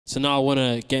So now I want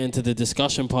to get into the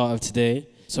discussion part of today.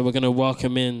 So we're going to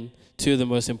welcome in two of the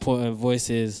most important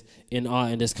voices in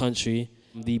art in this country.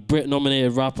 The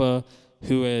Brit-nominated rapper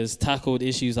who has tackled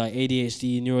issues like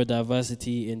ADHD,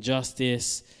 neurodiversity,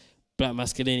 injustice, black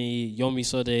masculinity, Yomi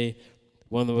Sode,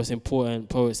 one of the most important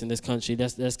poets in this country.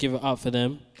 Let's give it up for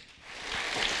them.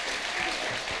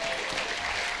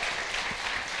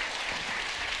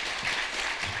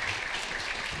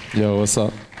 Yo, what's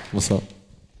up? What's up?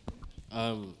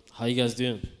 How you guys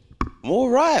doing? I'm all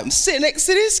right. I'm sitting next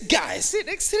to this guy.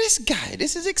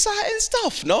 This is exciting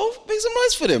stuff. No, make some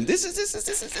noise for them. This is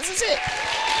it.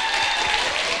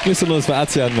 Make some noise for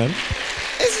Athian, man.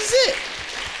 This is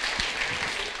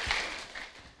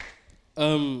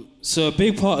it. So a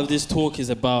big part of this talk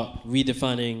is about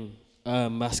redefining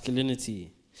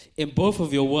masculinity. In both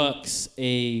of your works,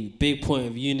 a big point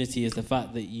of unity is the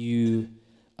fact that you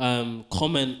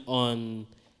comment on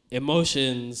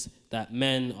emotions that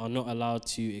men are not allowed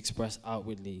to express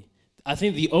outwardly. I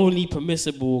think the only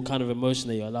permissible kind of emotion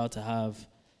that you're allowed to have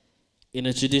in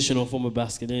a traditional form of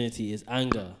masculinity is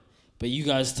anger. But you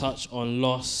guys touch on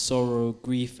loss, sorrow,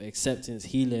 grief, acceptance,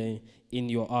 healing in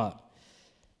your art.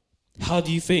 How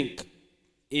do you think,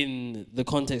 in the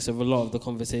context of a lot of the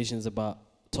conversations about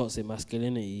toxic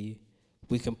masculinity,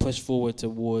 we can push forward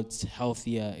towards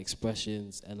healthier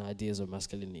expressions and ideas of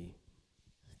masculinity?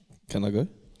 Can I go?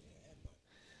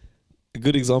 A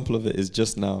good example of it is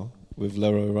just now with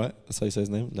Leroy, right? That's how you say his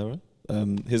name, Leroy.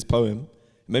 His poem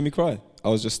made me cry. I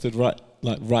was just stood right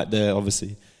there,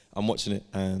 obviously. I'm watching it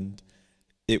and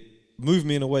it moved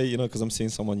me in a way, you know, because I'm seeing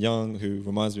someone young who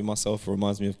reminds me of myself or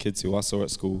reminds me of kids who I saw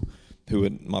at school, who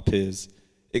were my peers,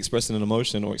 expressing an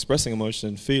emotion or expressing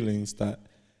emotion, feelings that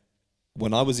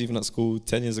when I was even at school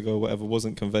 10 years ago, whatever,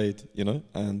 wasn't conveyed, you know?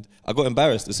 And I got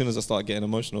embarrassed as soon as I started getting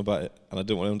emotional about it. And I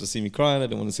didn't want them to see me crying. I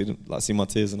didn't want to see them, see my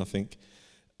tears. And I think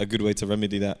a good way to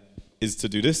remedy that is to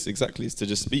do this, exactly, is to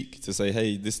just speak, to say,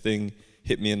 hey, this thing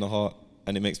hit me in the heart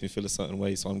and it makes me feel a certain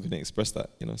way, so I'm going to express that,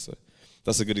 you know? So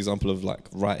that's a good example of like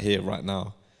right here, right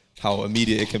now, how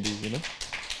immediate it can be, you know?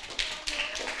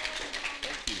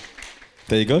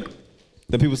 There you go.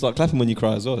 Then people start clapping when you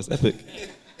cry as well. It's epic.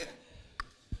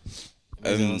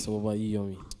 So what about you,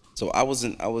 Yomi? So I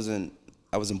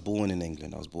wasn't born in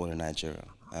England. I was born in Nigeria.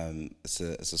 It's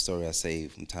a story I say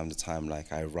from time to time.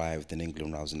 Like, I arrived in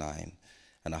England when I was 9,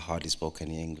 and I hardly spoke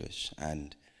any English.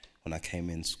 And when I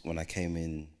came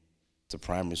in to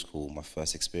primary school, my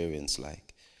first experience,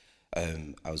 like,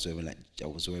 I was wearing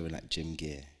like gym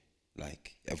gear.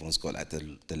 Like, everyone's got like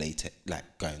the latex,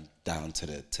 like going down to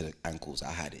the ankles.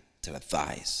 I had it to the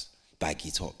thighs,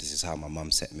 baggy top. This is how my mum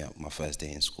set me up my first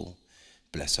day in school.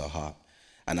 Bless her heart.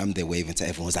 And I'm there waving to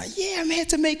everyone. Like, yeah, I'm here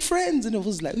to make friends. And it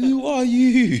was like, who are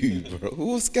you, bro?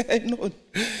 What's going on?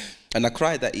 And I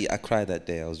cried that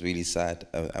day. I was really sad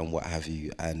and what have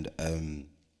you. And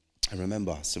I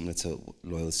remember, similar to what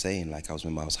Loyle was saying, like, I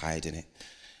was hiding it.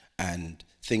 And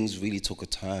things really took a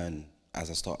turn as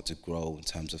I started to grow in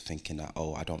terms of thinking that,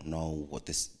 oh, I don't know what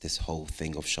this whole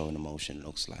thing of showing emotion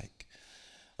looks like.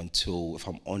 Until, if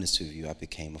I'm honest with you, I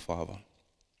became a father.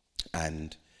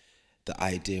 And the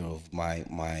idea of my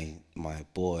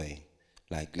boy,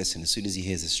 like, listen, as soon as he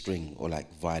hears a string or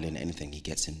like violin, anything, he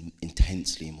gets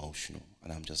intensely emotional.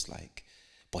 And I'm just like,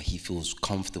 but he feels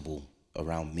comfortable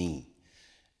around me.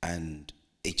 And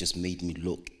it just made me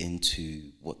look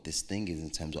into what this thing is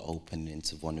in terms of opening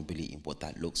into vulnerability and what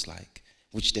that looks like,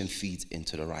 which then feeds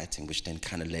into the writing, which then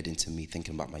kind of led into me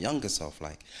thinking about my younger self.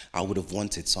 Like, I would have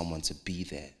wanted someone to be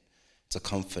there, to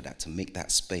comfort that, to make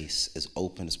that space as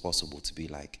open as possible, to be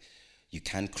like, you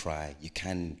can cry, you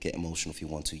can get emotional if you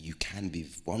want to, you can be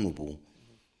vulnerable,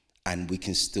 and we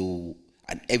can still,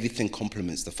 and everything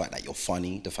complements the fact that you're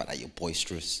funny, the fact that you're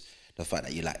boisterous, the fact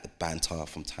that you like the banter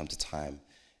from time to time.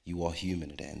 You are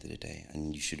human at the end of the day,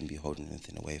 and you shouldn't be holding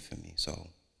anything away from me. So,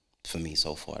 for me,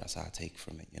 so far, that's how I take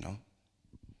from it, you know?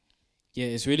 Yeah,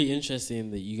 it's really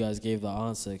interesting that you guys gave that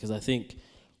answer, because I think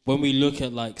when we look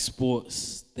at like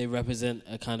sports, they represent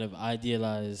a kind of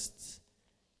idealized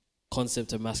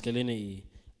concept of masculinity,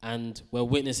 and we're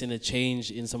witnessing a change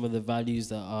in some of the values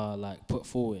that are like put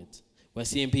forward. We're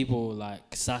seeing people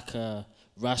like Saka,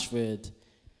 Rashford.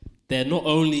 They're not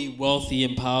only wealthy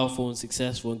and powerful and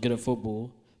successful and good at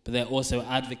football, but they're also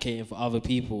advocating for other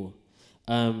people.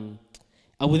 And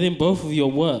within both of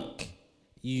your work,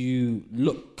 you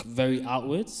look very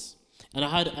outwards. And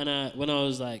when I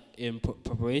was like in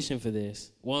preparation for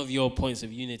this, one of your points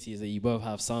of unity is that you both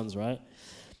have sons, right?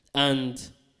 And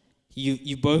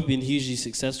you've both been hugely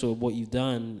successful at what you've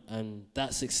done, and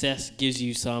that success gives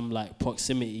you some like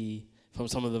proximity from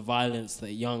some of the violence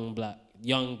that young black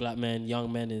young black men,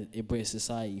 young men in British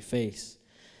society face.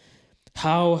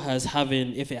 How has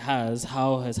having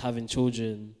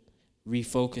children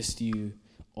refocused you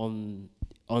on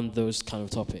those kind of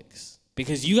topics?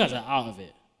 Because you guys are out of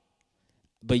it,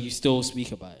 but you still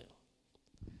speak about it.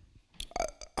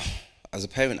 As a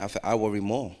parent, I worry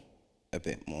a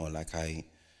bit more. Like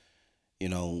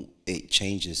it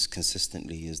changes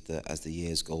consistently as the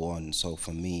years go on. So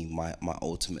for me, my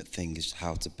ultimate thing is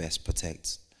how to best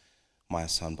protect my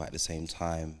son, but at the same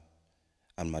time,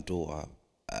 and my daughter,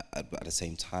 at the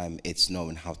same time, it's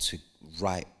knowing how to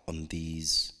write on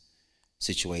these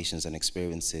situations and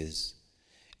experiences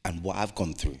and what I've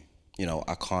gone through.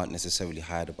 I can't necessarily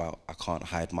hide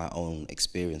my own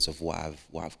experience of what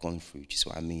I've gone through. Do you see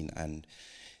what I mean? And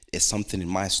it's something in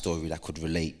my story that could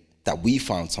relate, that we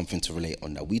found something to relate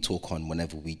on, that we talk on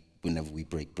whenever we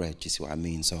break bread. Do you see what I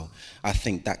mean? So I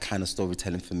think that kind of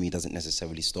storytelling for me doesn't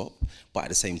necessarily stop, but at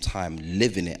the same time,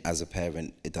 living it as a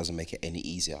parent, it doesn't make it any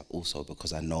easier also,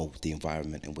 because I know the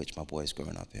environment in which my boy is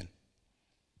growing up in.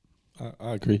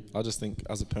 I agree. I just think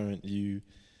as a parent,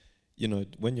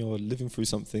 when you're living through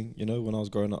something, when I was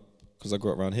growing up, because I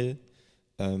grew up around here,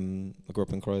 I grew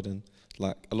up in Croydon,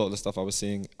 like a lot of the stuff I was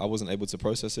seeing, I wasn't able to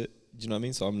process it. Do you know what I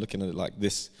mean? So I'm looking at it like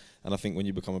this, and I think when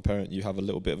you become a parent, you have a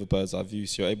little bit of a bird's eye view,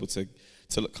 so you're able to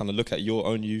kind of look at your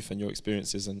own youth and your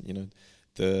experiences, and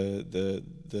the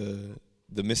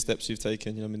missteps you've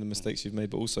taken, the mistakes you've made,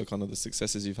 but also kind of the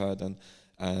successes you've had,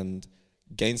 and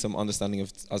gain some understanding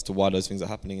as to why those things are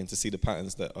happening, and to see the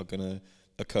patterns that are going to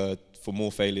occur for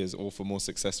more failures or for more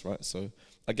success, right? So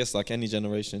I guess like any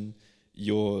generation,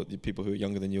 the people who are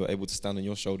younger than you are able to stand on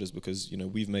your shoulders, because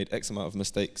we've made X amount of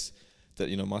mistakes that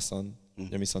my son,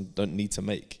 Yomi's son, don't need to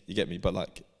make. You get me? But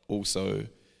like also,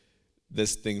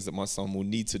 there's things that my son will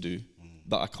need to do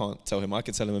that I can't tell him. I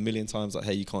can tell him a million times like,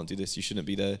 hey, you can't do this. You shouldn't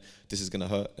be there. This is gonna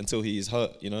hurt. Until he is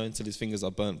hurt, until his fingers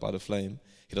are burnt by the flame,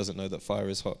 he doesn't know that fire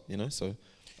is hot. So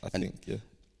I think, yeah.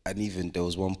 And even there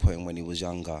was one point when he was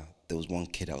younger, there was one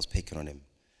kid that was picking on him,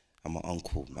 and my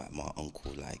uncle,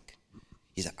 like,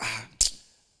 he's like,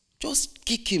 just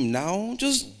kick him now,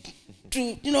 just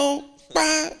do,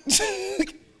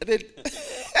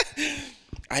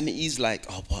 and he's like,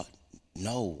 oh, but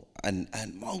no, and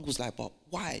my uncle's like, but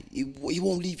why? He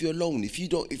won't leave you alone. If he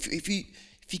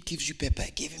gives you pepper,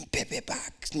 give him pepper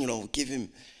back, give him,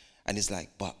 and it's like,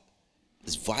 but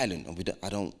it's violent, and we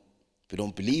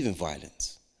don't believe in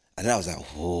violence. And I was like,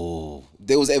 whoa.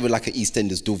 There was ever like an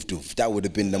EastEnders doof. That would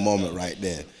have been the moment right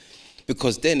there.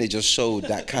 Because then it just showed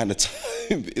that kind of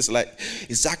time. It's like,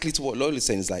 exactly to what Loyle is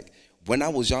saying. It's like, when I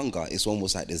was younger, it's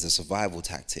almost like there's a survival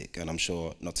tactic. And I'm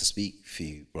sure, not to speak for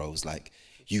you, bros, like,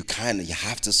 you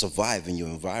have to survive in your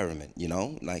environment,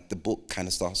 Like, the book kind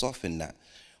of starts off in that.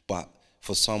 But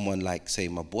for someone like, say,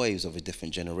 my boy who's of a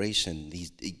different generation,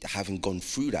 having gone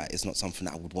through that, it's not something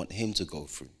that I would want him to go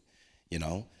through,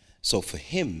 So for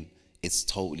him, it's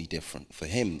totally different. For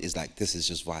him, it's like, this is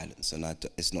just violence, and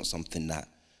it's not something that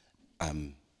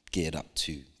I'm geared up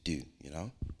to do,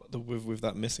 But with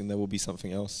that missing, there will be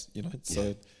something else,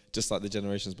 So just like the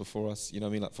generations before us,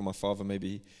 like for my father,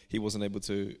 maybe he wasn't able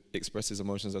to express his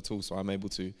emotions at all, so I'm able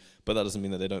to. But that doesn't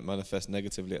mean that they don't manifest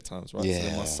negatively at times, right? Yeah. So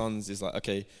then my son's is like,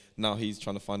 okay, now he's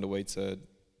trying to find a way to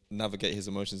navigate his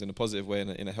emotions in a positive way,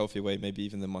 in a healthier way, maybe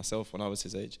even than myself when I was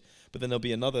his age. But then there'll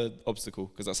be another obstacle,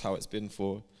 because that's how it's been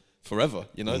for forever,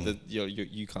 that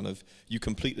you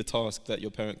complete the task that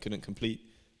your parent couldn't complete,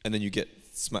 and then you get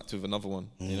smacked with another one,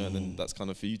 and then that's kind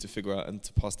of for you to figure out and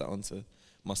to pass that on to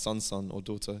my son's son or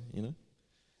daughter,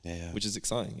 Yeah. Which is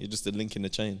exciting. You're just a link in the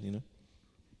chain,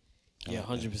 Yeah,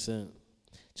 100%.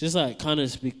 Just like kind of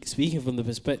speaking from the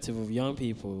perspective of young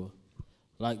people,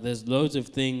 like there's loads of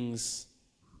things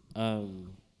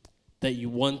that you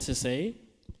want to say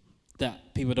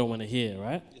that people don't want to hear,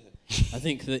 right? Yeah. I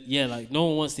think that, like no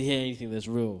one wants to hear anything that's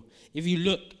real. If you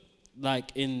look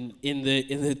like in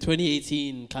the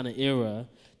 2018 kind of era,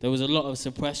 there was a lot of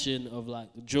suppression of like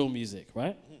drill music,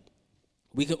 right?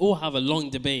 We could all have a long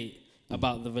debate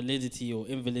about the validity or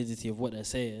invalidity of what they're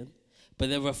saying, but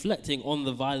they're reflecting on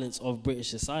the violence of British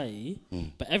society.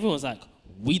 But everyone's like,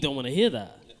 we don't want to hear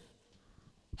that.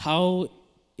 How,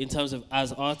 in terms of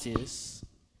as artists,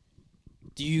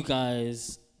 do you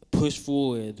guys push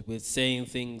forward with saying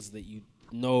things that you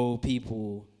know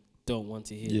people don't want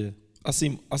to hear? Yeah, I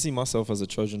see myself as a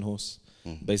Trojan horse,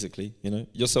 basically.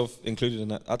 Yourself included in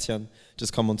that. Athian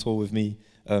just come on tour with me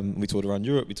We toured around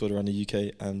Europe, we toured around the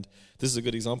UK, and this is a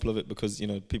good example of it because, you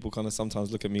know, people kind of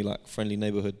sometimes look at me like friendly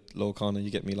neighborhood Loyle Carner,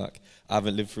 you get me, like I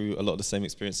haven't lived through a lot of the same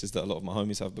experiences that a lot of my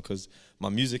homies have because my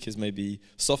music is maybe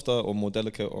softer or more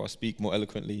delicate, or I speak more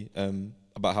eloquently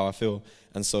about how I feel,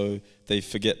 and so they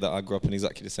forget that I grew up in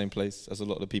exactly the same place as a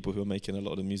lot of the people who are making a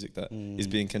lot of the music that is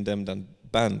being condemned and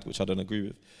banned, which I don't agree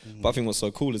with. But I think what's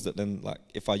so cool is that then, like,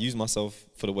 if I use myself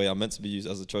for the way I'm meant to be used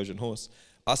as a Trojan horse,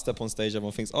 I step on stage,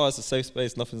 everyone thinks, oh, it's a safe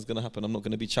space, nothing's going to happen, I'm not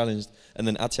going to be challenged. And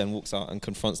then Athian walks out and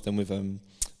confronts them with,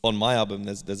 on my album,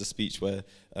 there's a speech where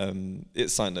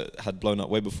it's something that had blown up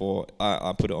way before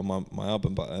I put it on my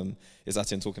album, but it's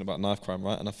Athian talking about knife crime,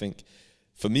 right? And I think,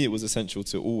 for me, it was essential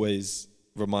to always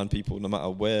remind people, no matter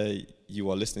where you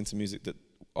are listening to music, that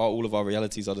all of our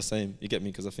realities are the same. You get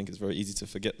me? Because I think it's very easy to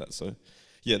forget that. So,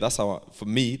 yeah, that's how for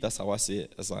me, that's how I see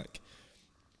it, as like,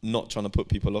 not trying to put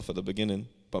people off at the beginning,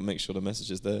 but make sure the message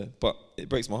is there. But it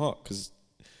breaks my heart because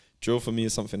drill for me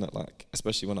is something that, like,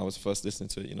 especially when I was first listening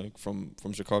to it, you know, from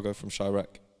Chicago, from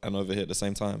Chirac, and over here at the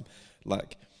same time,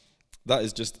 like, that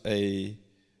is just a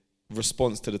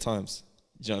response to the times.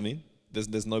 Do you know what I mean?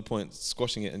 There's no point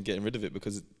squashing it and getting rid of it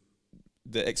because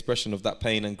the expression of that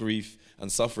pain and grief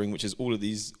and suffering, which is all of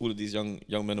these young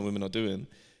men and women are doing,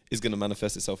 is going to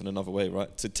manifest itself in another way,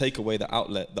 right? To take away the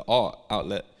outlet, the art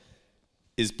outlet,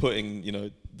 is putting, you know,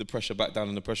 the pressure back down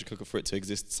in the pressure cooker for it to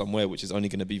exist somewhere, which is only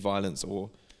going to be violence or,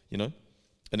 you know,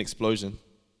 an explosion.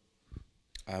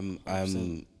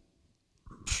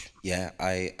 Yeah,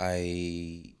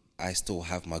 I still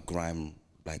have my grime,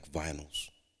 like, vinyls.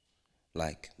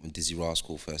 Like, when Dizzy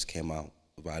Rascal first came out,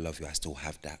 with I Love You, I still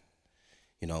have that.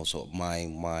 You know, so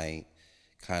my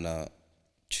kind of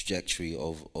trajectory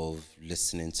of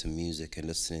listening to music and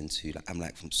listening to, like, I'm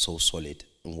like from So Solid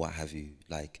and what have you,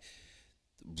 like,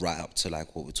 right up to,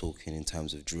 like, what we're talking in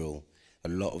terms of drill. A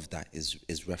lot of that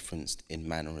is referenced in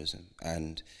Mannerism,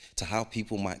 and to how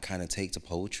people might kind of take to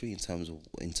poetry in terms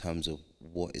of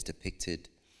what is depicted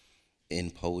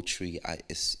in poetry.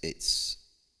 It's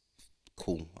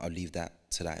cool. I'll leave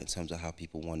that to that in terms of how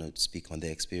people want to speak on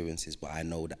their experiences. But I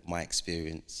know that my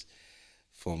experience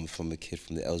from a kid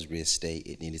from the Ellsbury estate,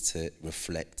 it needed to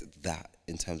reflect that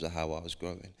in terms of how I was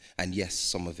growing. And yes,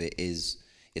 some of it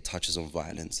touches on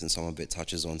violence, and some of it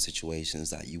touches on situations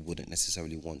that you wouldn't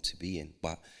necessarily want to be in.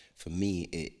 But for me,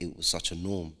 it was such a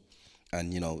norm.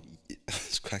 And, you know,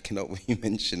 it's cracking up when you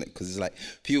mention it, because it's like,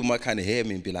 people might kind of hear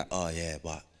me and be like, oh yeah,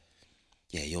 but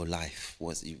yeah, your life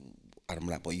was, and I'm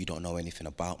like, but you don't know anything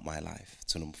about my life,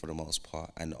 for the most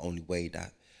part. And the only way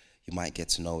that you might get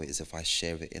to know it is if I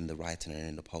share it in the writing and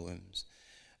in the poems.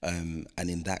 And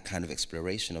in that kind of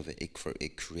exploration of it,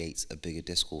 it creates a bigger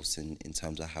discourse in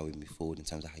terms of how we move forward, in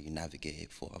terms of how you navigate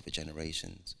it for other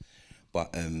generations.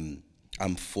 But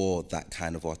I'm for that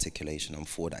kind of articulation, I'm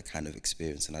for that kind of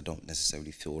experience, and I don't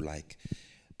necessarily feel like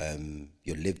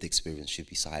your lived experience should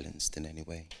be silenced in any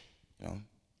way, you know?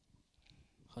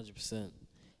 100%.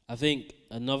 I think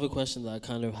another question that I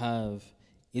kind of have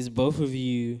is, both of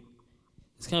you,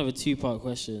 it's kind of a two-part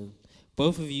question.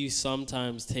 Both of you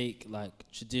sometimes take, like,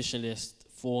 traditionalist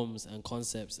forms and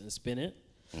concepts and spin it.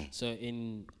 So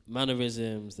in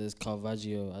Mannerisms, there's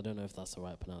Caravaggio. I don't know if that's the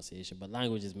right pronunciation, but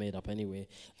language is made up anyway.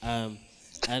 And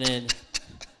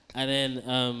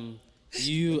then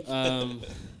you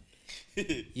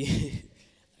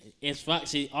it's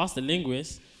actually, ask the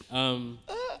linguist.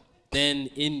 Then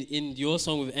in your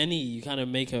song with Any, you kind of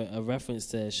make a reference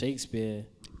to Shakespeare.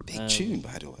 Big tune,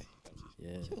 by the way.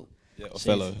 Yeah. Yeah,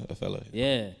 Othello.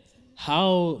 Yeah.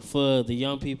 How, for the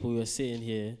young people who are sitting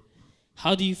here,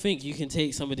 how do you think you can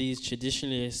take some of these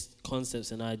traditionalist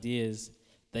concepts and ideas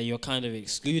that you're kind of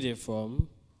excluded from,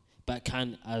 but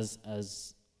can,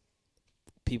 as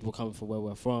people come from where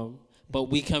we're from, but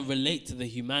we can relate to the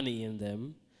humanity in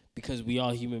them because we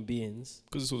are human beings?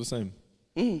 Because it's all the same.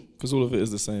 Because all of it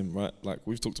is the same, right? Like,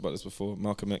 we've talked about this before.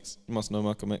 Malcolm X, you must know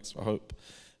Malcolm X, I hope.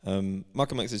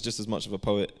 Malcolm X is just as much of a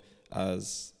poet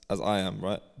as I am,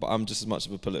 right? But I'm just as much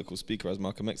of a political speaker as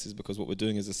Malcolm X is, because what we're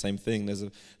doing is the same thing. There's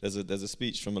a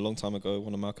speech from a long time ago,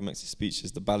 one of Malcolm X's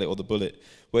speeches, The Ballot or the Bullet,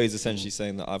 where he's essentially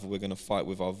saying that either we're going to fight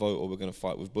with our vote or we're going to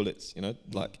fight with bullets, you know?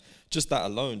 Like, just that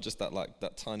alone, just that, like,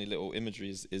 that tiny little imagery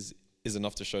is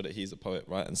enough to show that he's a poet,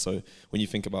 right? And so when you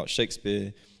think about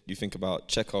Shakespeare, you think about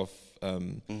Chekhov,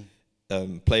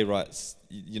 playwrights,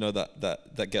 you know,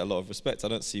 that get a lot of respect. I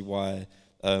don't see why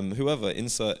whoever,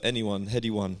 insert anyone,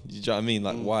 heady one, you know what I mean?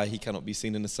 Like, why he cannot be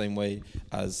seen in the same way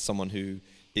as someone who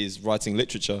is writing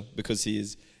literature, because he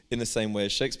is in the same way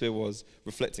as Shakespeare was,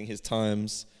 reflecting his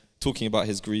times, talking about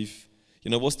his grief. You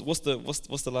know, what's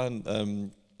the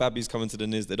line? Babby's coming to the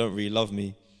Niz, they don't really love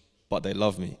me. but they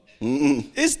love me.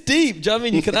 It's deep. Do you know what I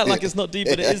mean? You can act like it's not deep,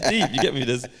 but it is deep. You get me?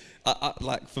 There's,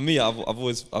 like for me, I've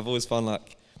always found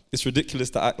like it's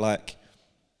ridiculous to act like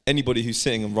anybody who's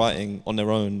sitting and writing on their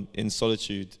own in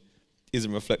solitude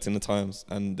isn't reflecting the times,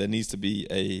 and there needs to be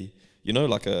a, you know,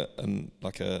 like an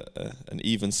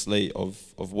even slate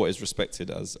of what is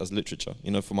respected as literature. You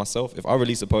know, for myself, if I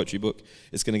release a poetry book,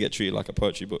 it's going to get treated like a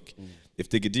poetry book. If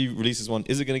Digga D releases one,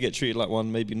 is it going to get treated like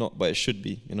one? Maybe not, but it should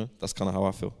be. You know, that's kind of how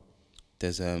I feel.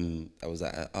 There's I was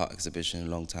at an art exhibition a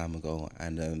long time ago,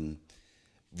 and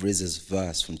RZA's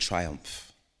verse from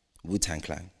Triumph, Wu-Tang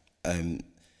Clan,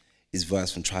 his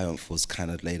verse from Triumph was kind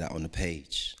of laid out on the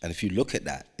page, and if you look at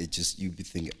that, it just, you'd be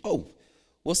thinking, oh,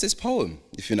 what's this poem?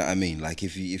 If you know what I mean, like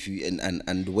if you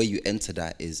and the way you enter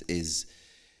that is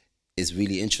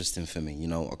really interesting for me. You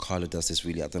know, Carla does this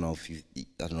really, I don't know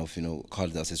if you know,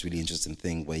 Carla does this really interesting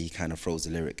thing where he kind of throws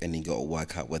the lyric and you got to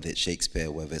work out whether it's Shakespeare,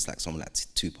 whether it's like someone like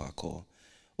Tupac or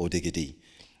Digga D,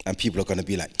 and people are gonna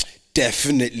be like,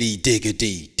 definitely Digga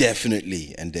D,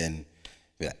 definitely, and then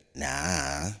be like,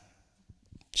 nah,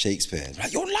 Shakespeare.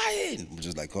 Like, you're lying. I'm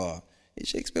just like, oh,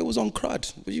 Shakespeare was on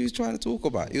crud. What are you trying to talk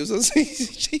about? He was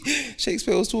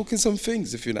Shakespeare was talking some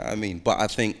things, if you know what I mean. But I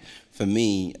think for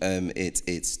me,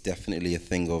 it's definitely a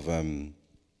thing of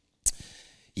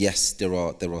yes, there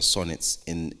are sonnets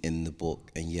in the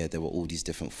book, and yeah, there are all these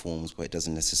different forms, but it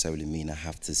doesn't necessarily mean I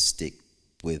have to stick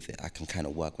with it. I can kind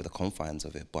of work with the confines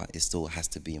of it, but it still has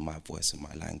to be in my voice and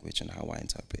my language and how I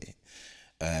interpret it.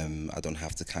 I don't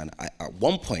have to kind of, at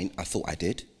one point I thought I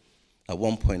did. At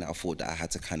one point I thought that I had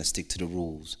to kind of stick to the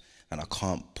rules, and I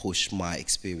can't push my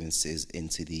experiences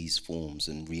into these forms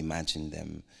and reimagine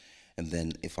them. And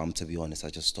then, if I'm to be honest, I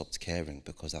just stopped caring,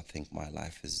 because I think my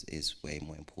life is way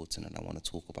more important, and I want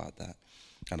to talk about that.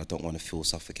 And I don't want to feel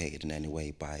suffocated in any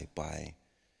way by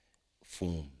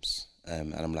forms.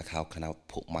 And I'm like, how can I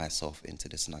put myself into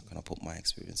this, and how can I put my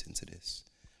experience into this?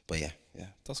 But yeah.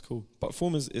 That's cool. But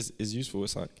form is useful.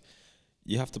 It's like,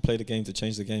 you have to play the game to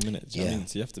change the game, innit? Do you know what I mean?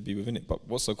 So you have to be within it. But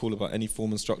what's so cool about any form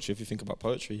and structure, if you think about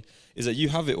poetry, is that you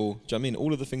have it all. Do you know what I mean?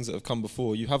 All of the things that have come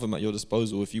before, you have them at your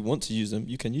disposal. If you want to use them,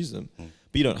 you can use them. But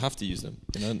you don't have to use them.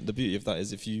 You know, and the beauty of that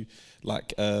is, if you,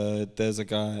 like, there's a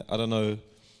guy, I don't know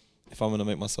if I'm going to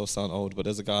make myself sound old, but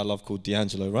there's a guy I love called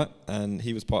D'Angelo, right? And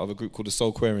he was part of a group called the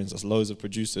Soul Quarians. That's loads of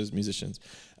producers, musicians.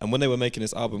 And when they were making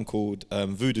this album called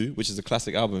Voodoo, which is a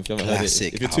classic album, if you haven't heard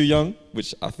it, if you're too young,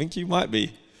 which I think you might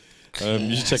be,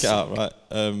 you should check it out, right?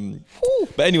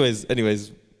 But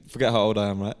anyways, forget how old I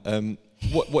am, right?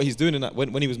 What he's doing in that,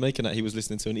 when he was making that, he was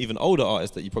listening to an even older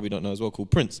artist that you probably don't know as well, called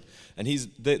Prince. And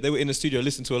they were in the studio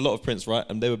listening to a lot of Prince, right?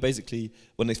 And they were basically,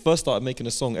 when they first started making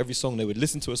a song, every song they would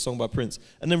listen to a song by Prince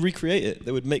and then recreate it.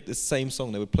 They would make the same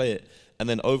song, they would play it, and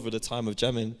then over the time of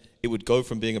jamming, it would go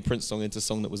from being a Prince song into a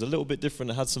song that was a little bit different,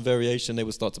 it had some variation, they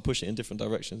would start to push it in different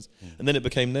directions, and then it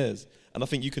became theirs. And I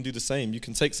think you can do the same. You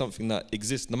can take something that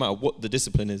exists, no matter what the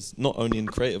discipline is, not only in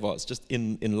creative arts, just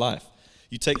in life.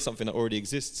 You take something that already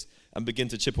exists and begin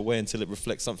to chip away until it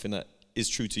reflects something that is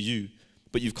true to you,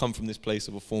 but you've come from this place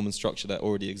of a form and structure that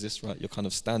already exists, right? You're kind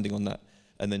of standing on that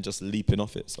and then just leaping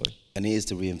off it. So and it is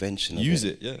the reinvention of use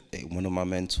it, yeah. One of my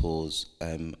mentors,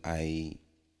 I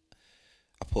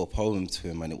put a poem to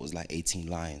him, and it was like 18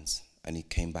 lines, and he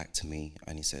came back to me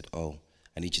and he said, oh,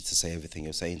 I need you to say everything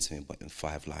you're saying to me, but in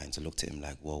 5 lines. I looked at him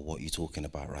like, well, what are you talking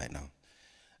about right now?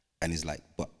 And he's like,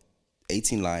 but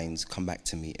 18 lines, come back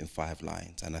to me in 5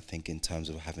 lines. And I think in terms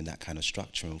of having that kind of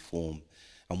structure and form,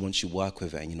 and once you work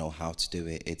with it and you know how to do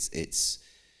it, it's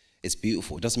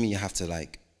beautiful. It doesn't mean you have to,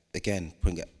 like, again,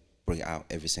 bring it out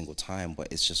every single time, but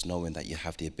it's just knowing that you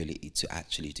have the ability to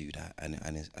actually do that, and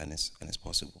it's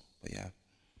possible. But yeah.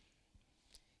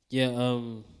 Yeah,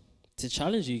 to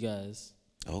challenge you guys.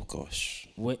 Oh gosh.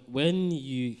 When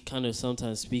you kind of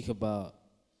sometimes speak about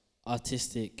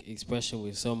artistic expression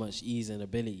with so much ease and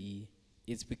ability,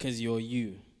 it's because you're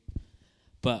you.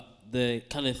 But the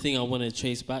kind of thing I want to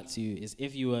trace back to you is,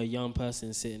 if you were a young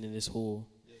person sitting in this hall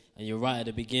and you're right at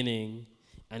the beginning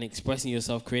and expressing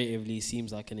yourself creatively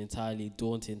seems like an entirely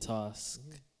daunting task,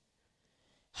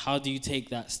 how do you take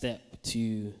that step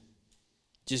to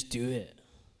just do it?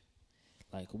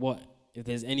 Like, what, if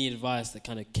there's any advice that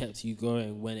kind of kept you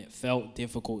going when it felt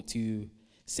difficult to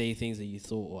say things that you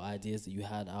thought or ideas that you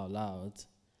had out loud,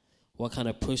 what kind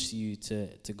of pushed you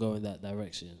to go in that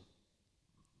direction?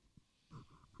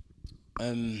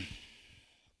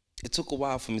 It took a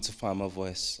while for me to find my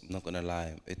voice. I'm not gonna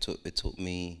lie. It took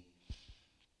me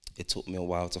a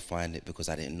while to find it, because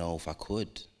I didn't know if I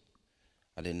could.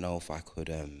 I didn't know if I could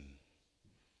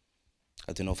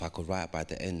write by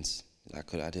the ends. I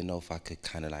didn't know if I could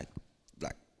kind of like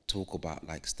talk about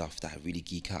like stuff that I really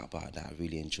geek out about, that I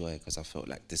really enjoy, because I felt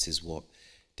like this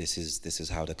is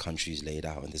how the country is laid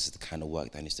out, and this is the kind of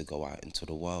work that needs to go out into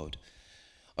the world.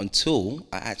 Until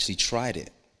I actually tried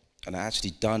it, and I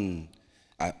actually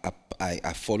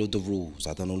I followed the rules.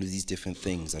 I done all of these different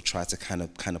things. I tried to kind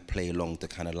of play along the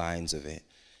kind of lines of it,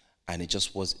 and it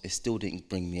still didn't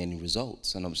bring me any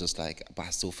results. And I was just like, but I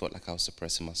still felt like I was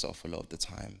suppressing myself a lot of the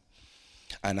time.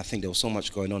 And I think there was so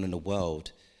much going on in the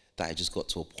world that I just got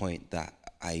to a point that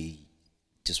I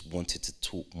just wanted to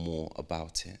talk more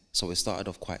about it. So it started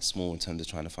off quite small in terms of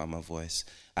trying to find my voice.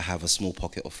 I have a small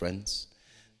pocket of friends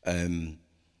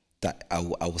that I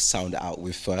will sound it out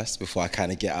with first before I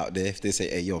kind of get out there. If they say,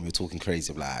 hey, yo, you're talking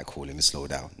crazy, I'm like, I call him, slow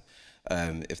down.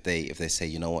 If they say,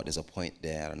 you know what, there's a point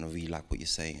there, and I really like what you're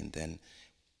saying, then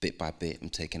bit by bit, I'm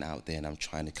taking it out there and I'm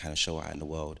trying to kind of show out in the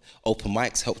world. Open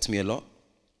mics helped me a lot.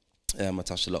 I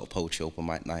touched a lot of poetry, open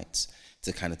mic nights,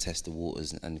 to kind of test the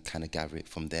waters and kind of gather it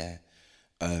from there.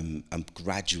 And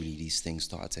gradually these things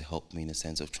started to help me in the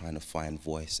sense of trying to find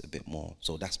voice a bit more.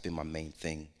 So that's been my main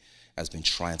thing, has been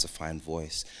trying to find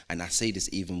voice. And I say this,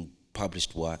 even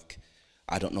published work,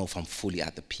 I don't know if I'm fully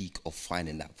at the peak of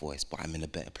finding that voice, but I'm in a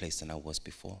better place than I was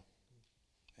before.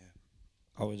 Yeah.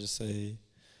 I would just say,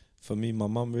 for me, my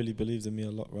mum really believes in me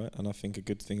a lot, right? And I think a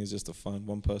good thing is just to find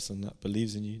one person that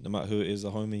believes in you, no matter who it is,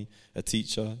 a homie, a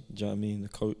teacher, do you know what I mean, a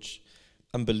coach,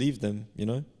 and believe them, you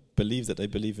know? Believe that they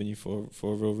believe in you for a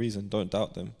real reason. Don't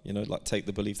doubt them, you know? Like, take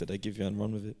the belief that they give you and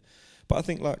run with it. But I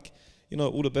think, like, you know,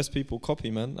 all the best people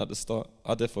copy, man, at the start.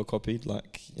 I therefore copied,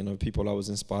 like, you know, people I was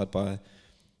inspired by.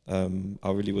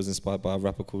 I really was inspired by a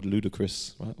rapper called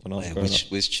Ludacris, right? When I was growing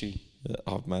up. Which tune? Yeah,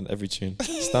 oh man, every tune.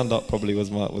 Stand Up probably was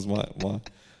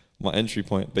my entry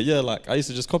point. But yeah, like, I used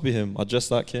to just copy him. I dressed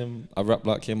like him. I rapped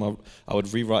like him. I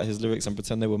would rewrite his lyrics and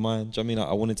pretend they were mine. Do you know what I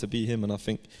mean? I wanted to be him, and I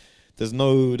think there's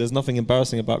nothing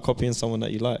embarrassing about copying someone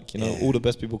that you like. You know, all the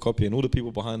best people copy, and all the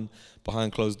people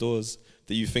behind closed doors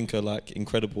that you think are like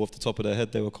incredible off the top of their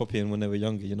head, they were copying when they were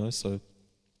younger. You know, so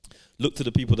look to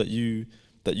the people that you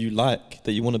like,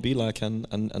 that you want to be like,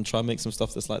 and try and make some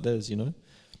stuff that's like theirs. You know.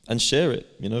 And share it,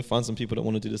 you know, find some people that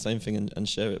want to do the same thing and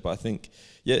share it. But I think,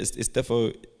 yeah,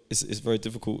 it's very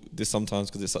difficult this sometimes,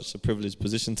 because it's such a privileged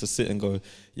position to sit and go,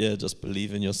 yeah, just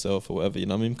believe in yourself or whatever, you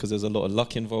know what I mean? Because there's a lot of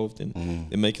luck involved in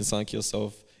making something of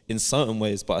yourself in certain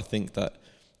ways. But I think that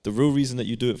the real reason that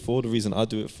you do it for, the reason I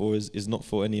do it for, is not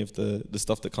for any of the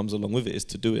stuff that comes along with it, is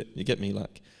to do it. You get me?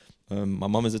 Like, my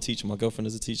mum is a teacher, my girlfriend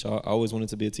is a teacher. I always wanted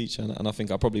to be a teacher, and I think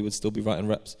I probably would still be writing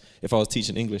raps if I was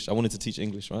teaching English. I wanted to teach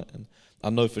English, right? And I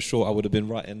know for sure I would have been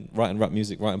writing rap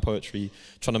music, writing poetry,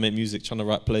 trying to make music, trying to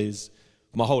write plays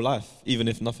my whole life, even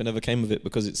if nothing ever came of it,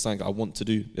 because it's something I want to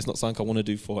do. It's not something I want to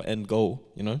do for end goal,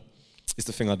 you know? It's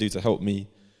the thing I do to help me,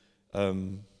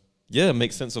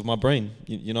 make sense of my brain,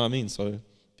 you know what I mean? So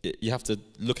you have to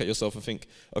look at yourself and think,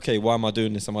 okay, why am I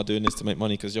doing this? Am I doing this to make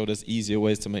money? Because, there's easier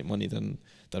ways to make money than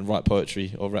write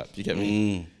poetry or rap, you get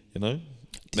me? You know?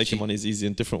 Making money is easy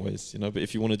in different ways, you know? But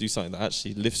if you want to do something that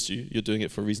actually lifts you, you're doing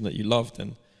it for a reason that you love,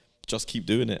 then just keep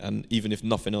doing it. And even if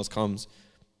nothing else comes,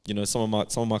 you know, some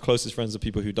of my closest friends are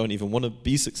people who don't even want to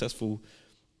be successful,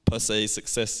 per se,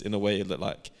 success in a way that,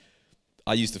 like,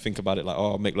 I used to think about it like,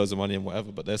 oh, I'll make loads of money and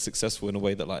whatever, but they're successful in a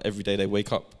way that, like, every day they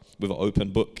wake up with an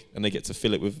open book and they get to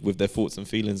fill it with their thoughts and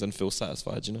feelings and feel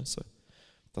satisfied, you know? So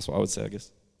that's what I would say, I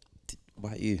guess.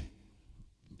 What about you?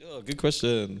 Oh, good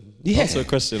question. Yeah. Answer a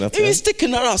question. You've been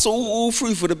sticking at us all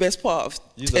through for the best part of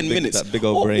 10 minutes. That big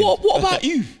old brain. What about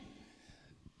you?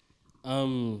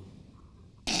 No,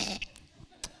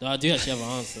 I do actually have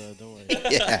an answer, don't worry.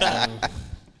 Yeah.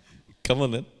 Come on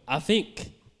then. I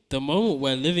think the moment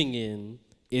we're living in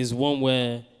is one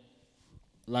where,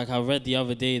 like I read the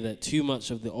other day, that too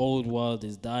much of the old world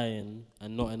is dying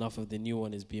and not enough of the new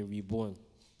one is being reborn.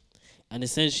 And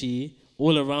essentially,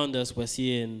 all around us, we're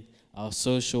seeing our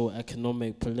social,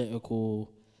 economic,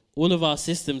 political, all of our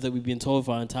systems that we've been told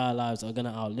for our entire lives are going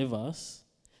to outlive us.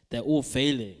 They're all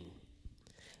failing.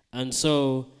 And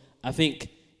so I think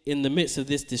in the midst of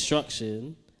this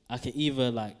destruction, I can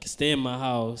either, like, stay in my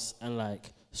house and,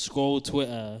 like, scroll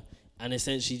Twitter and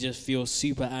essentially just feel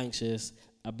super anxious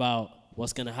about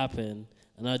what's going to happen.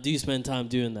 And I do spend time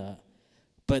doing that.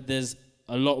 But there's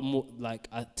a lot more, like,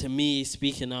 to me,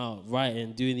 speaking out,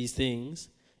 writing, doing these things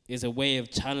is a way of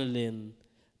channeling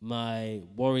my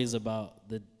worries about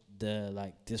the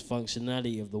like,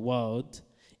 dysfunctionality of the world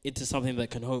into something that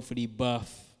can hopefully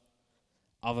birth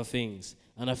other things.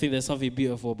 And I think there's something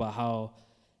beautiful about how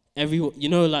everyone, you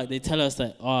know, like, they tell us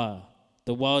that,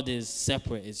 the world is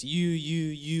separate. It's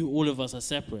you, all of us are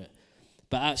separate.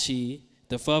 But actually,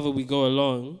 the further we go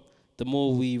along, the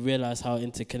more we realize how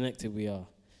interconnected we are.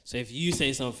 So if you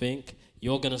say something,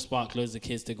 you're gonna spark loads of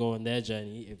kids to go on their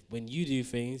journey. If when you do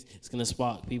things, it's gonna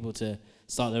spark people to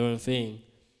start their own thing.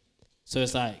 So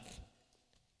it's like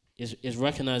it's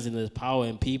recognizing there's power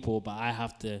in people, but I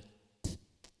have to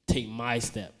take my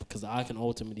step because I can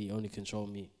ultimately only control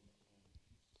me.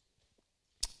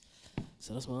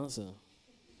 So that's my answer.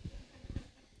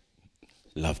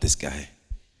 Love this guy.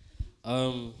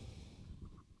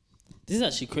 This is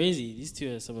actually crazy. These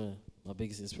two are some of my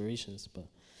biggest inspirations. But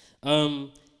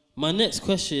my next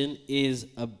question is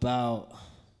about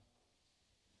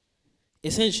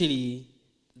essentially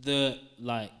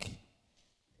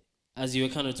as you were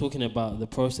kind of talking about the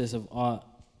process of art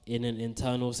in an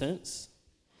internal sense.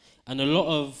 And a lot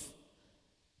of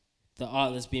the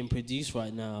art that's being produced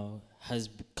right now has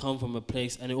come from a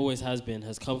place, and it always has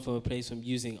come from a place from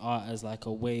using art as like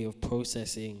a way of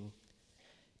processing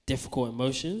difficult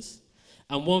emotions.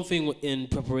 And one thing in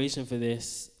preparation for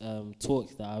this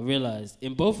talk that I realized,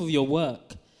 in both of your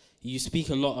work, you speak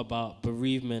a lot about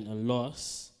bereavement and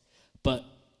loss, but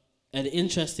an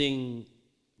interesting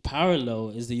parallel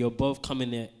is that you're both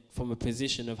coming at from a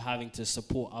position of having to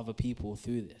support other people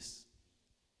through this.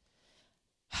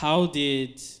 How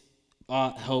did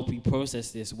art help you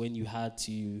process this when you had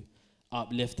to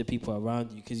uplift the people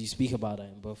around you? Because you speak about that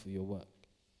in both of your work.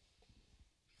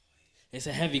 It's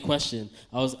a heavy question.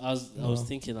 I was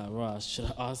thinking like, Raj, should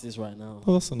I ask this right now?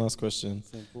 Oh, that's a nice question.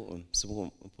 It's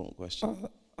an important question.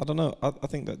 I don't know. I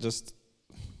think that just,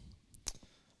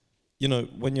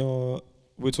 when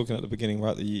we're talking at the beginning,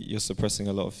 right, that you're suppressing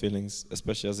a lot of feelings,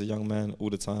 especially as a young man all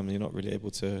the time, and you're not really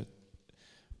able to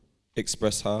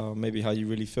express how you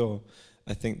really feel.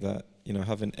 I think that,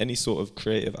 having any sort of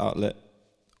creative outlet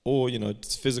or,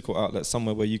 physical outlet,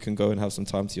 somewhere where you can go and have some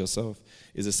time to yourself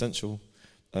is essential.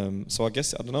 So I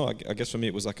guess, I don't know, I guess for me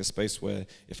it was like a space where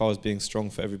if I was being strong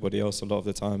for everybody else a lot of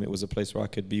the time, it was a place where I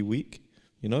could be weak,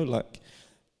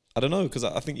 I don't know, because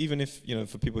I think even if,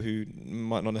 for people who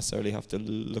might not necessarily have to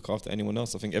look after anyone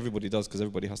else, I think everybody does, because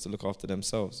everybody has to look after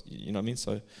themselves, you know what I mean?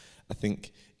 So I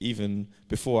think even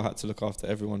before I had to look after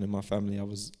everyone in my family, I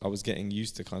was getting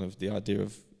used to kind of the idea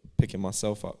of picking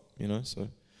myself up, so.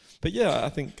 But yeah, I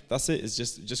think that's it, it's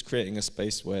just creating a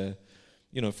space where,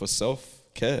 for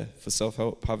self-care, for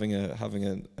self-help, having a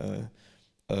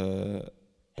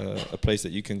place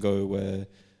that you can go where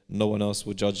no one else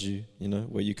will judge you,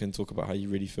 where you can talk about how you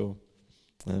really feel.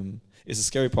 It's a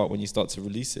scary part when you start to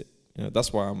release it.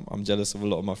 That's why I'm jealous of a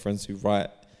lot of my friends who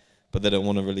write, but they don't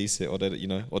want to release it, or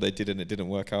they did and it didn't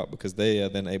work out, because they are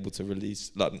then able to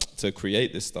release, to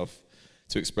create this stuff,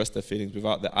 to express their feelings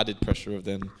without the added pressure of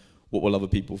then what will other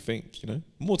people think.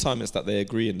 More time it's that they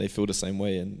agree and they feel the same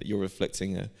way, and you're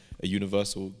reflecting a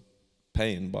universal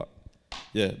pain. But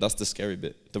yeah, that's the scary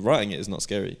bit. The writing it is not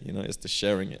scary, it's the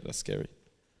sharing it that's scary.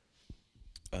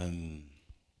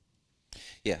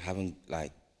 Yeah, having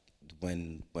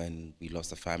when we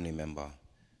lost a family member,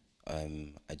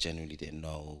 I genuinely didn't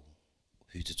know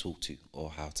who to talk to or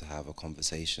how to have a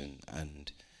conversation,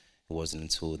 and it wasn't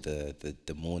until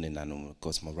the morning I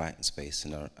got to my writing space,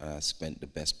 and I spent the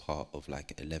best part of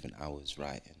 11 hours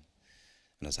writing.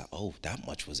 And I was like, oh, that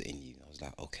much was in you. I was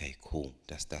like, okay, cool.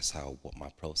 That's what my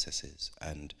process is.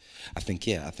 And I think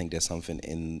there's something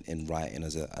in writing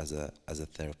as a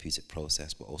therapeutic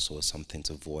process, but also as something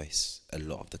to voice a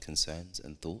lot of the concerns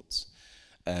and thoughts.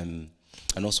 And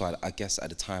also, I guess at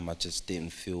the time, I just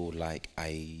didn't feel like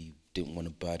I didn't want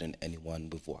to burden anyone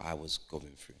with what I was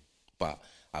going through. But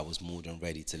I was more than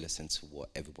ready to listen to what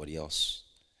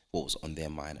was on their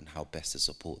mind and how best to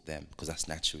support them, because that's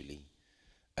naturally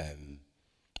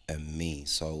me.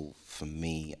 So for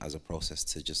me, as a process,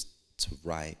 to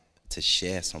write, to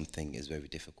share something is very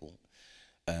difficult.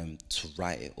 To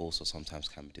write it also sometimes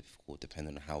can be difficult,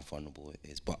 depending on how vulnerable it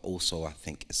is. But also, I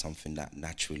think it's something that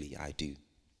naturally I do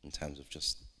in terms of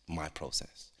just my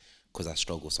process, because I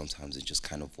struggle sometimes in just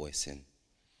kind of voicing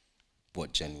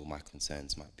what genuine my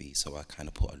concerns might be. So I kind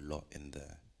of put a lot in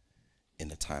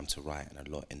the time to write, and a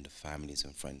lot in the families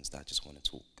and friends that just want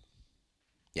to talk.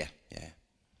 Yeah.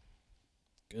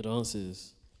 Good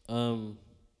answers. I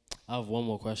have one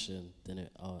more question, then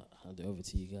I'll hand it over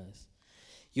to you guys.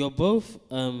 You're both,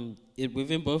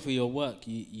 within both of your work,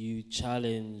 you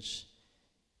challenge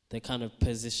the kind of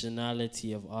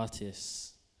positionality of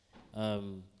artists,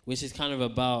 which is kind of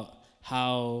about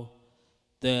how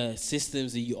the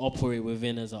systems that you operate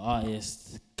within as an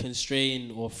artist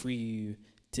constrain or free you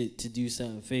to do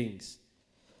certain things.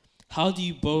 How do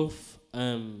you both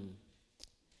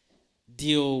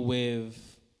deal with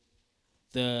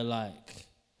the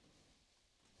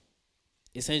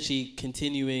essentially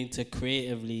continuing to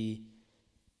creatively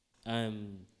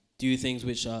do things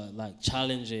which are like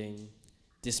challenging,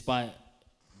 despite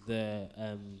the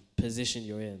position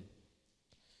you're in?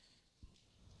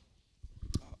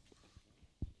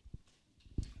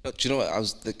 Do you know what I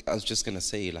was just gonna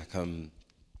say, like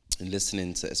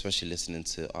especially listening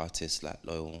to artists like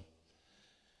Loyle,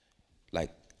 like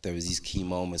there was these key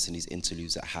moments and these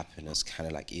interludes that happen as kind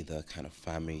of like either kind of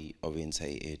family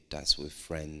orientated, that's with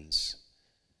friends,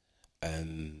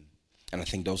 and I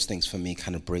think those things for me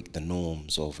kind of break the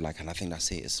norms of like, and I think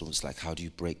that's it. It's almost like, how do you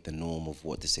break the norm of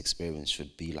what this experience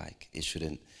should be like? It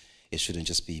shouldn't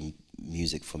just be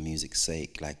music for music's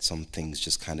sake. Like some things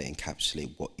just kind of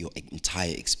encapsulate what your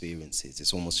entire experience is.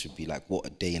 It almost should be like what a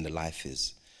day in the life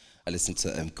is. I listened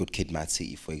to Good Kid, Mad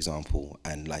City, for example,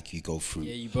 and like you go through.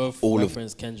 Yeah, you both all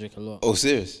reference Kendrick a lot. Oh,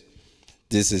 serious?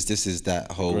 This is that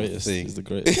whole thing. It's the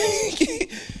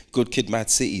greatest. Good Kid, Mad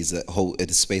City is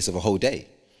the space of a whole day.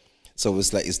 So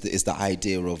it's like it's the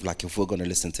idea of like, if we're gonna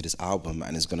listen to this album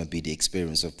and it's gonna be the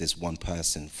experience of this one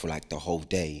person for like the whole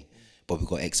day, but we've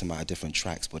got X amount of different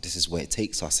tracks, but this is where it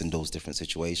takes us in those different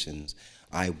situations.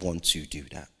 I want to do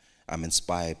that. I'm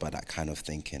inspired by that kind of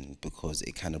thinking because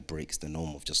it kind of breaks the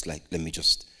norm of just like, let me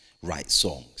just write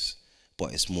songs.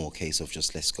 But it's more a case of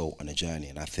just, let's go on a journey.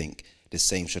 And I think the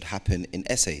same should happen in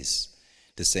essays.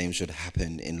 The same should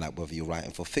happen in like whether you're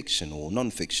writing for fiction or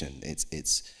non-fiction.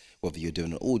 It's whether you're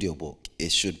doing an audiobook.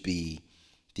 It should be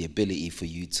the ability for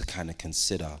you to kind of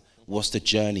consider what's the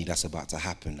journey that's about to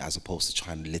happen, as opposed to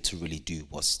trying to literally do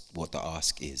what the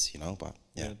ask is, you know. But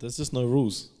yeah, there's just no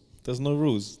rules. There's no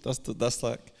rules. That's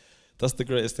the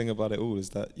greatest thing about it all, is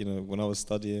that, you know, when I was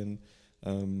studying,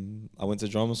 I went to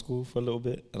drama school for a little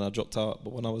bit and I dropped out.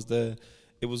 But when I was there,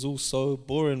 it was all so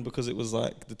boring because it was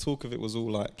like, the talk of it was all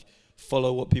like,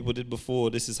 follow what people did before,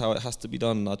 this is how it has to be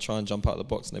done. And I'd try and jump out the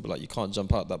box and they'd be like, you can't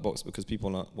jump out that box because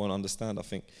people won't understand. I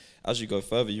think as you go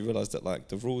further, you realize that like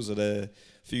the rules are there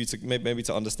for you to maybe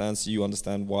to understand, so you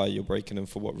understand why you're breaking them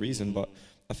for what reason. But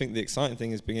I think the exciting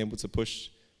thing is being able to push,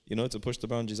 you know, to push the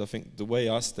boundaries. I think the way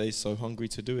I stay so hungry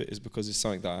to do it is because it's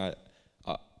something that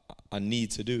I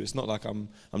need to do. It's not like I'm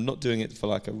not doing it for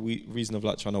like a reason of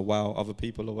like trying to wow other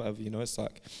people or whatever, you know. It's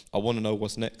like, I want to know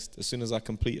what's next. As soon as I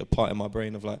complete a part in my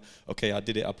brain of like, okay, I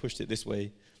did it, I pushed it this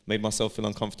way, made myself feel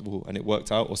uncomfortable and it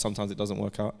worked out, or sometimes it doesn't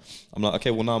work out, I'm like,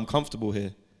 okay, well now I'm comfortable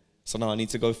here. So now I need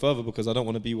to go further because I don't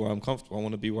want to be where I'm comfortable. I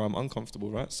want to be where I'm uncomfortable,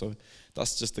 right? So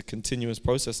that's just a continuous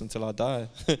process until I die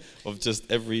of just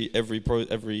every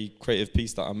creative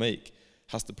piece that I make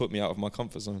has to put me out of my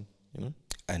comfort zone, you know?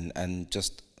 And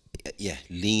just, yeah,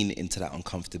 lean into that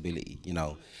uncomfortability. You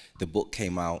know, the book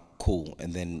came out, cool,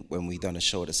 and then when we done a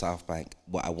show at the South Bank,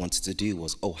 what I wanted to do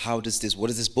was, what does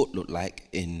this book look like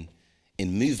in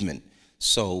movement?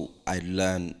 So I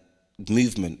learned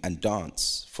movement and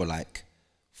dance for like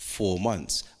 4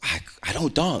 months. I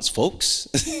don't dance, folks.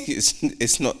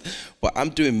 it's not, but I'm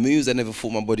doing moves I never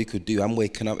thought my body could do. I'm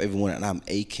waking up every morning and I'm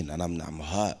aching and I'm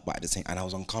hurt, but at the same, and I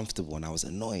was uncomfortable and I was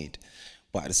annoyed,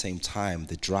 but at the same time,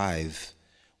 the drive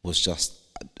was just,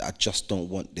 I just don't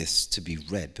want this to be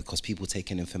read because people take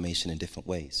in information in different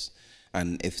ways.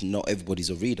 And if not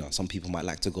everybody's a reader, some people might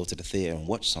like to go to the theater and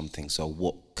watch something.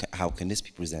 So how can this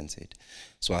be presented?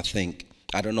 So I think,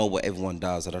 I don't know what everyone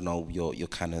does. I don't know your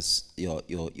kind of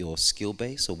your skill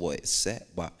base or what it's set,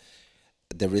 but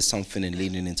there is something in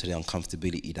leaning into the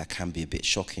uncomfortability that can be a bit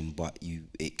shocking, but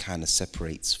it kind of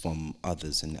separates from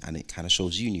others and it kind of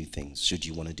shows you new things should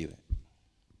you want to do it.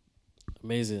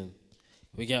 Amazing.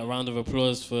 We get a round of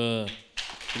applause for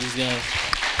these guys.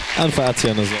 And for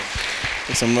Athian as well.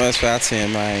 Make some noise for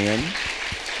Athian, man.